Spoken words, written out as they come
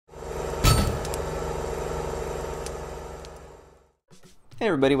Hey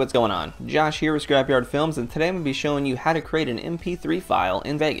everybody, what's going on? Josh here with Scrapyard Films, and today I'm going to be showing you how to create an MP3 file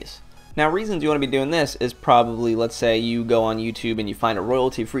in Magix. Now, reasons you want to be doing this is probably, let's say you go on YouTube and you find a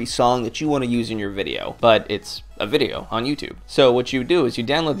royalty-free song that you want to use in your video, but it's a video on YouTube. So what you do is you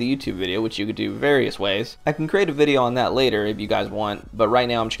download the YouTube video, which you could do various ways. I can create a video on that later if you guys want, but right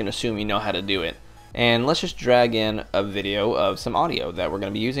now I'm just going to assume you know how to do it. And let's just drag in a video of some audio that we're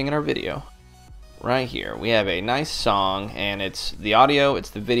going to be using in our video. Right here, we have a nice song, and it's the audio, it's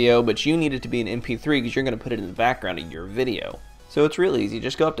the video, but you need it to be an MP3 because you're going to put it in the background of your video. So it's real easy.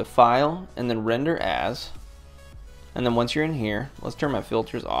 Just go up to File, and then Render As. And then once you're in here, let's turn my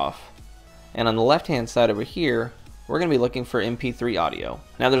filters off. And on the left-hand side over here, we're going to be looking for MP3 audio.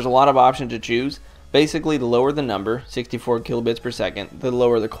 Now there's a lot of options to choose. Basically, the lower the number, 64 kilobits per second, the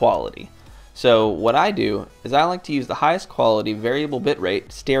lower the quality. So what I do is I like to use the highest quality variable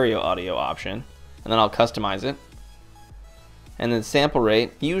bitrate stereo audio option. And then I'll customize it. And then sample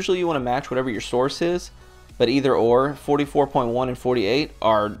rate, usually you want to match whatever your source is, but either or, 44.1 and 48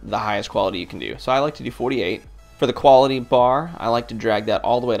 are the highest quality you can do. So I like to do 48. For the quality bar, I like to drag that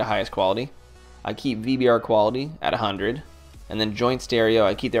all the way to highest quality. I keep VBR quality at 100, and then joint stereo,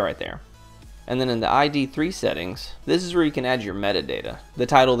 I keep that right there. And then in the ID3 settings, this is where you can add your metadata. The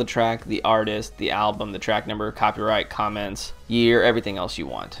title of the track, the artist, the album, the track number, copyright, comments, year, everything else you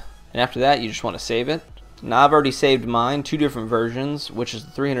want. And after that, you just want to save it. Now I've already saved mine, two different versions, which is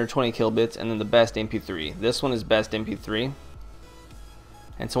 320 kilobits and then the best MP3. This one is best MP3.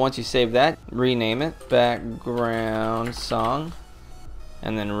 And so once you save that, rename it background song,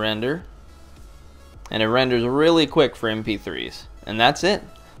 and then render. And it renders really quick for MP3s. And that's it.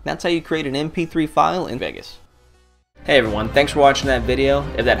 That's how you create an MP3 file in Magix. Hey everyone, thanks for watching that video.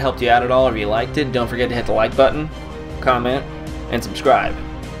 If that helped you out at all or if you liked it, don't forget to hit the like button, comment, and subscribe.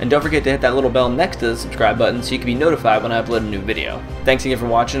 And don't forget to hit that little bell next to the subscribe button so you can be notified when I upload a new video. Thanks again for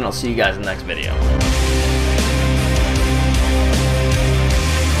watching, and I'll see you guys in the next video.